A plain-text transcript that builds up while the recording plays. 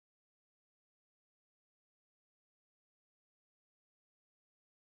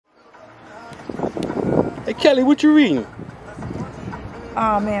Hey, Kelly, what you reading?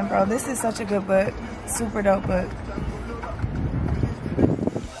 Oh man, bro, this is such a good book. Super dope book.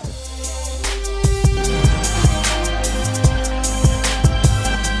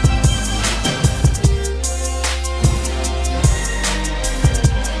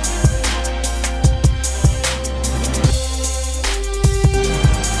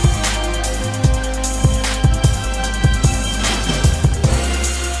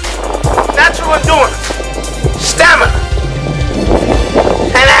 Natural endurance, stamina,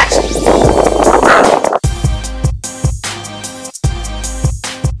 and action.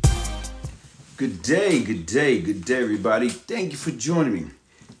 Good day, everybody. Thank you for joining me.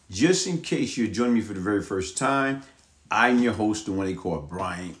 Just in case you're joining me for the very first time, I'm your host, the one they call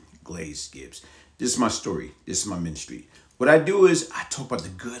Brian Glaze Gibbs. This is my story. This is my ministry. What I do is I talk about the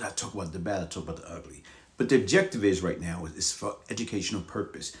good, I talk about the bad, I talk about the ugly. But the objective is right now is for educational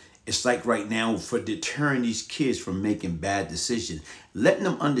purpose. It's like right now for deterring these kids from making bad decisions, letting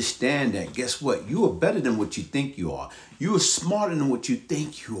them understand that, guess what? You are better than what you think you are. You are smarter than what you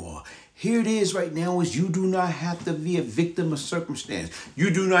think you are. Here it is right now is you do not have to be a victim of circumstance. You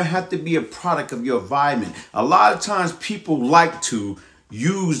do not have to be a product of your environment. A lot of times people like to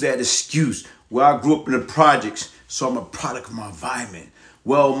use that excuse. Well, I grew up in the projects, so I'm a product of my environment.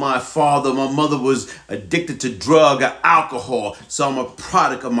 Well, my mother was addicted to drug or alcohol, so I'm a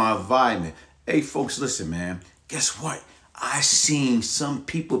product of my environment. Hey, folks, listen, man. Guess what? I seen some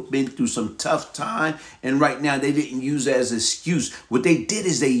people been through some tough time, and right now they didn't use it as an excuse. What they did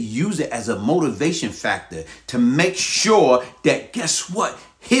is they use it as a motivation factor to make sure that, guess what?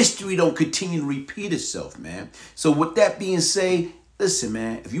 History don't continue to repeat itself, man. So with that being said, listen,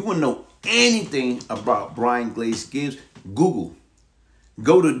 man, if you want to know anything about Brian Glaze Gibbs, Google.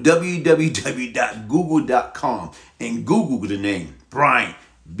 Go to www.google.com and Google the name Brian,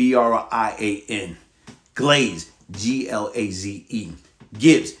 B-R-I-A-N, Glaze, G-L-A-Z-E,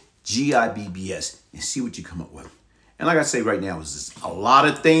 Gibbs, G-I-B-B-S, and see what you come up with. And like I say right now, is this a lot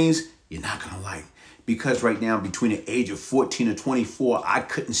of things you're not going to like. Because right now, between the age of 14 and 24, I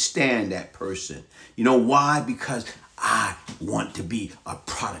couldn't stand that person. You know why? Because I want to be a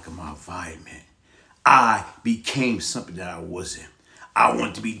product of my environment. I became something that I wasn't. I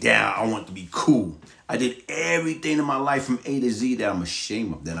want to be down. I want to be cool. I did everything in my life from A to Z that I'm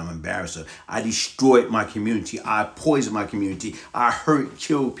ashamed of, that I'm embarrassed of. I destroyed my community. I poisoned my community. I hurt,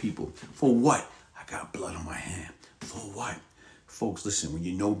 killed people. For what? I got blood on my hand. For what? Folks, listen, when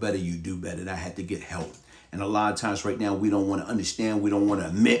you know better, you do better. And I had to get help. And a lot of times right now, we don't want to understand. We don't want to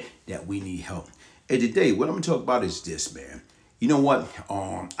admit that we need help. And today, what I'm going to talk about is this, man. You know what?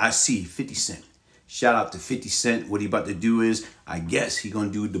 I see 50 Cent. Shout out to 50 Cent. What he about to do is, I guess he gonna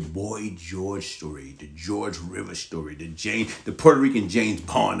do the Boy George story, the George River story, the Puerto Rican James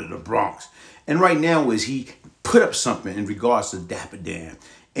Bond of the Bronx. And right now is he put up something in regards to Dapper Dan.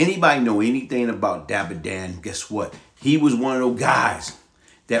 Anybody know anything about Dapper Dan? Guess what? He was one of those guys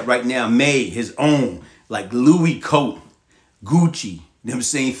that right now made his own, like Louis coat, Gucci, you know what I'm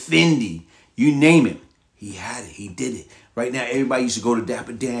saying, Fendi, you name it. He had it, he did it. Right now, everybody used to go to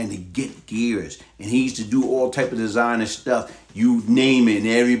Dapper Dan to get gears. And he used to do all type of designer stuff. You name it. And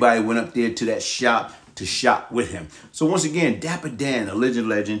everybody went up there to that shop to shop with him. So once again, Dapper Dan, a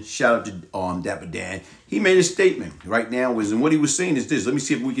legend. Shout out to Dapper Dan. He made a statement right now. And what he was saying is this. Let me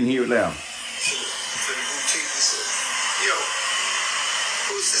see if we can hear it loud. To the boutique, he said, yo,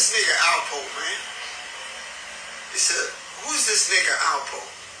 who's this nigga Alpo, man? He said, who's this nigga Alpo?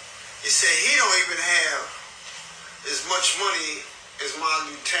 He said, he don't even have as much money as my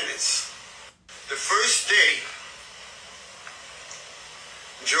lieutenants. The first day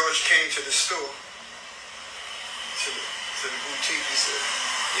George came to the store, to the boutique, he said,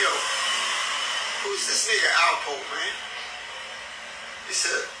 yo, who's this nigga Alpo, man? He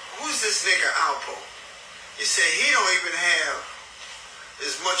said, who's this nigga Alpo? He said, he don't even have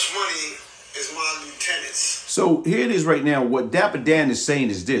as much money as my lieutenants. So here it is right now. What Dapper Dan is saying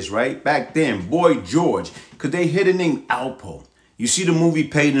is this, right? Back then, Boy George, because they hit a name Alpo. You see the movie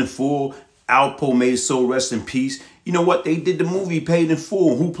Paid in Full? Alpo made soul rest in peace. You know what? They did the movie Paid in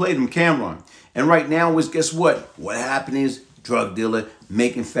Full. Who played him? Cameron. And right now is, guess what? What happened is drug dealer,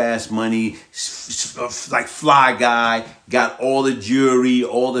 making fast money, like fly guy, got all the jewelry,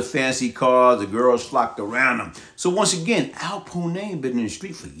 all the fancy cars, the girls flocked around him. So once again, Alpo name been in the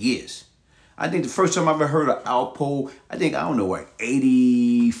street for years. I think the first time I ever heard of Alpo, I don't know, like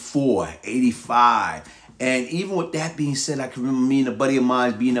 84, 85. And even with that being said, I can remember me and a buddy of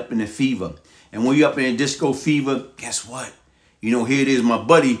mine being up in the Fever. And when you're up in a disco Fever, guess what? You know, here it is, my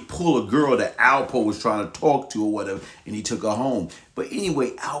buddy pulled a girl that Alpo was trying to talk to or whatever, and he took her home. But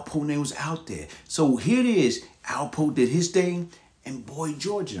anyway, Alpo name was out there. So here it is, Alpo did his thing, and Boy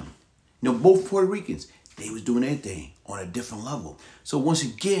George them. You know, both Puerto Ricans, they was doing their thing on a different level. So once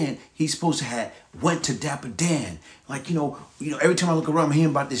again, he's supposed to have went to Dapper Dan. Like, you know, every time I look around, I'm hearing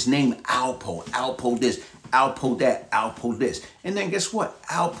about this name, Alpo. Alpo this, Alpo that, Alpo this. And then guess what?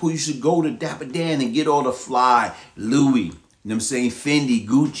 Alpo used to go to Dapper Dan and get all the fly, Louis, you know what I'm saying, Fendi,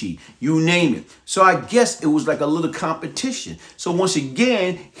 Gucci, you name it. So I guess it was like a little competition. So once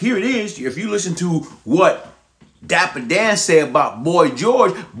again, here it is. If you listen to what Dapper Dan said about Boy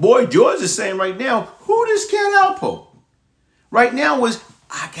George is saying right now, who this cat Alpo? Right now was,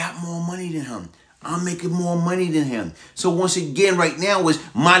 I got more money than him. I'm making more money than him. So once again, right now was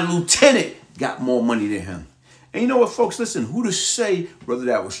my lieutenant got more money than him. And you know what, folks, listen, who to say whether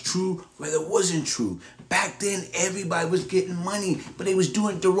that was true, whether it wasn't true. Back then, everybody was getting money, but they was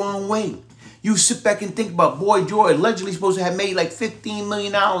doing it the wrong way. You sit back and think about Boy George, allegedly supposed to have made like $15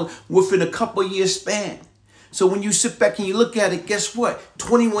 million within a couple of years span. So when you sit back and you look at it, guess what?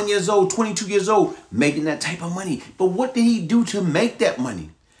 21 years old, 22 years old, making that type of money. But what did he do to make that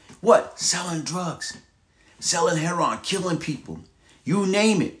money? What? Selling drugs, selling heroin, killing people. You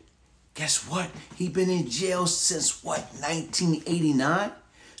name it. Guess what? He been in jail since what? 1989?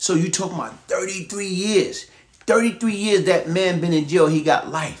 So you talking about 33 years. 33 years that man been in jail, he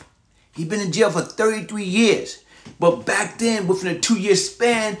got life. He been in jail for 33 years. But back then, within a 2-year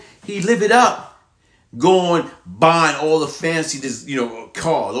span, he lived it up. Going, buying all the fancy,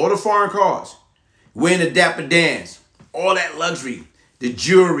 cars, all the foreign cars. Wearing the Dapper Dans, all that luxury, the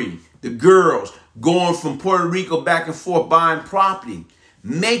jewelry, the girls, going from Puerto Rico back and forth, buying property,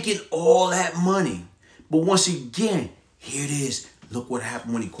 making all that money. But once again, here it is. Look what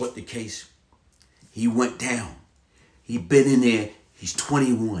happened when he caught the case. He went down. He been in there. He's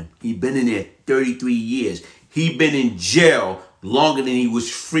 21. He been in there 33 years. He been in jail longer than he was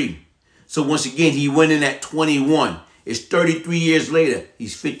free. So once again, he went in at 21. It's 33 years later.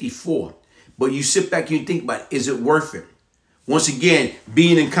 He's 54. But you sit back and you think about it. Is it worth it? Once again,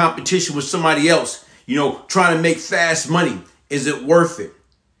 being in competition with somebody else, trying to make fast money. Is it worth it?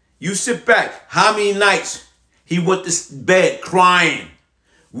 You sit back. How many nights he went to bed crying,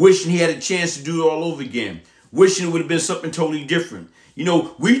 wishing he had a chance to do it all over again, wishing it would have been something totally different.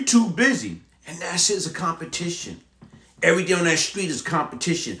 We too busy. And that shit's a competition. Every day on that street is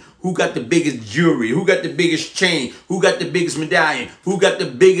competition. Who got the biggest jewelry? Who got the biggest chain? Who got the biggest medallion? Who got the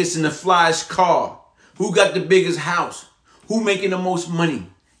biggest and the flyest car? Who got the biggest house? Who making the most money?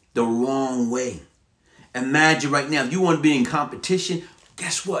 The wrong way. Imagine right now, if you want to be in competition,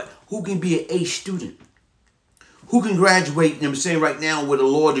 guess what? Who can be an A student? Who can graduate, right now with a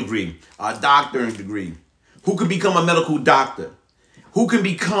law degree, a doctorate degree? Who can become a medical doctor? Who can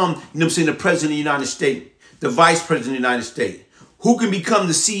become, the president of the United States? The vice president of the United States? Who can become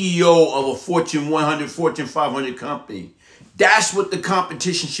the CEO of a Fortune 100, Fortune 500 company? That's what the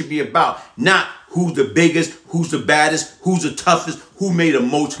competition should be about. Not who's the biggest, who's the baddest, who's the toughest, who made the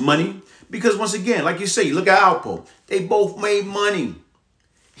most money. Because once again, like you say, look at Alpo. They both made money.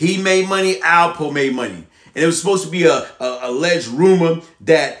 He made money, Alpo made money. And it was supposed to be a alleged rumor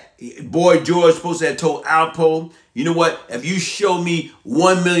that Boy George supposed to have told Alpo, you know what? If you show me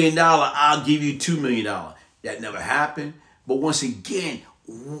 $1 million, I'll give you $2 million. That never happened. But once again,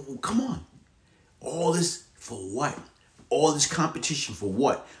 come on. All this for what? All this competition for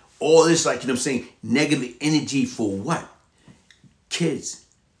what? All this, negative energy for what? Kids,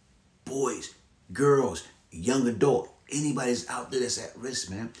 boys, girls, young adult, anybody that's out there that's at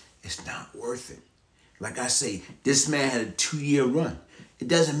risk, man, it's not worth it. Like I say, this man had a 2-year run. It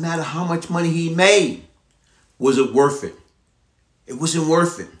doesn't matter how much money he made. Was it worth it? It wasn't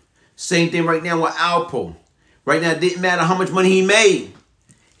worth it. Same thing right now with Alpo. Right now, it didn't matter how much money he made.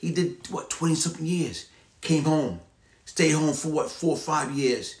 He did, 20-something years. Came home. Stayed home for 4 or 5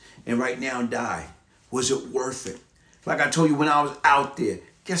 years. And right now died. Was it worth it? Like I told you when I was out there,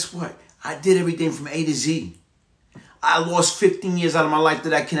 guess what? I did everything from A to Z. I lost 15 years out of my life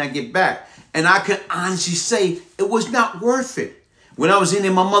that I cannot get back. And I can honestly say it was not worth it. When I was in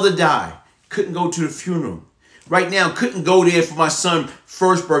there, my mother died. Couldn't go to the funeral. Right now, couldn't go there for my son's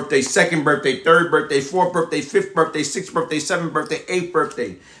first birthday, second birthday, third birthday, fourth birthday, fifth birthday, sixth birthday, seventh birthday, eighth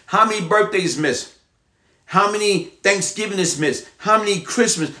birthday. How many birthdays missed? How many Thanksgiving is missed? How many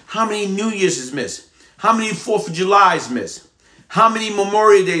Christmas? How many New Year's is missed? How many 4th of July is missed? How many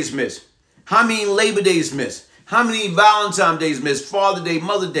Memorial Days missed? How many Labor Days missed? How many Valentine's Days missed? Father Day,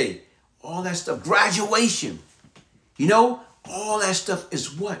 Mother Day, all that stuff. Graduation. All that stuff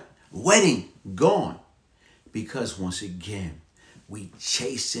is what? Wedding, gone. Because once again, We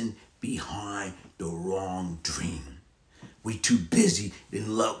chasing behind the wrong dream. We too busy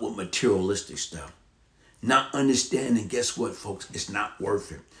in love with materialistic stuff. Not understanding, guess what, folks? It's not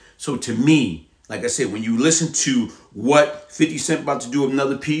worth it. So to me, like I said, when you listen to what 50 Cent about to do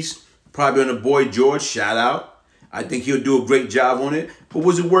another piece, probably on the Boy George, shout out. I think he'll do a great job on it. But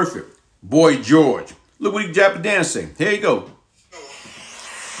was it worth it? Boy George. Look what Dapper Dan say. Here you go. To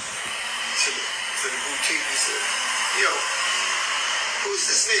the boutique, he said, yo, who's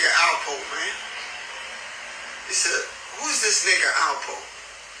this nigga Alpo, man? He said, who's this nigga Alpo?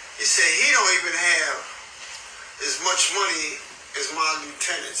 He said, he don't even have as much money as my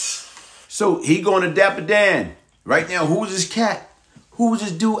lieutenants. So he going to Dapper Dan. Right now, who's this cat? Who's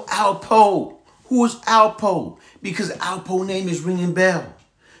this dude Alpo? Who is Alpo? Because Alpo name is ringing bell.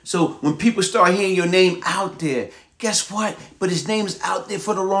 So when people start hearing your name out there, guess what? But his name is out there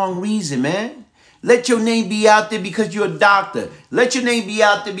for the wrong reason, man. Let your name be out there because you're a doctor. Let your name be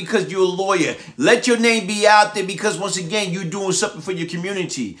out there because you're a lawyer. Let your name be out there because, once again, you're doing something for your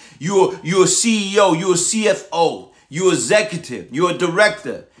community. You're a CEO. You're a CFO. You're an executive. You're a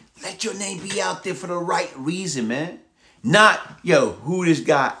director. Let your name be out there for the right reason, man. Not, yo, who this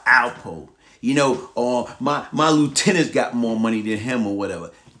guy Alpo? You know, or my lieutenant's got more money than him or whatever.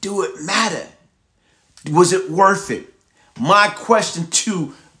 Do it matter? Was it worth it? My question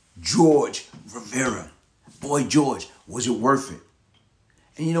to George Rivera, Boy George, was it worth it?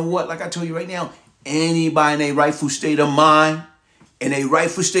 And you know what? Like I told you right now, anybody in a rightful state of mind,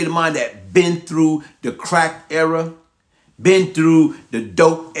 that been through the crack era, been through the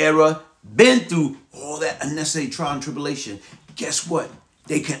dope era, been through all that unnecessary trial and tribulation, guess what?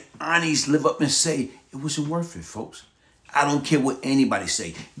 They can honestly live up and say, it wasn't worth it, folks. I don't care what anybody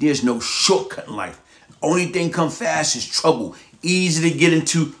say. There's no shortcut in life. Only thing come fast is trouble. Easy to get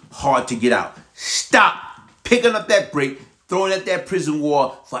into, hard to get out. Stop picking up that brick, throwing at that prison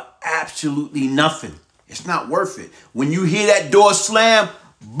wall for absolutely nothing. It's not worth it. When you hear that door slam,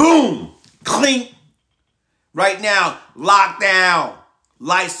 boom, clink. Right now, lockdown,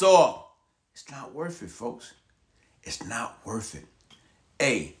 lights off. It's not worth it, folks. It's not worth it.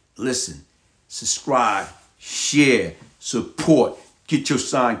 Hey, listen, subscribe, share, support. Get your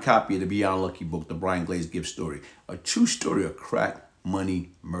signed copy of the Beyond Lucky book, The Brian Glaze Gibbs Story. A true story of crack, money,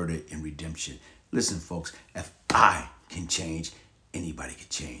 murder, and redemption. Listen, folks, if I can change, anybody can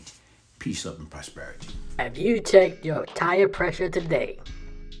change. Peace, love, and prosperity. Have you checked your tire pressure today?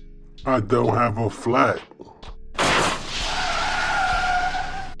 I don't have a flat.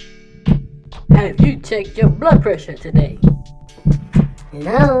 Have you checked your blood pressure today?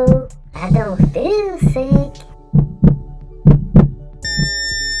 No, I don't feel sick.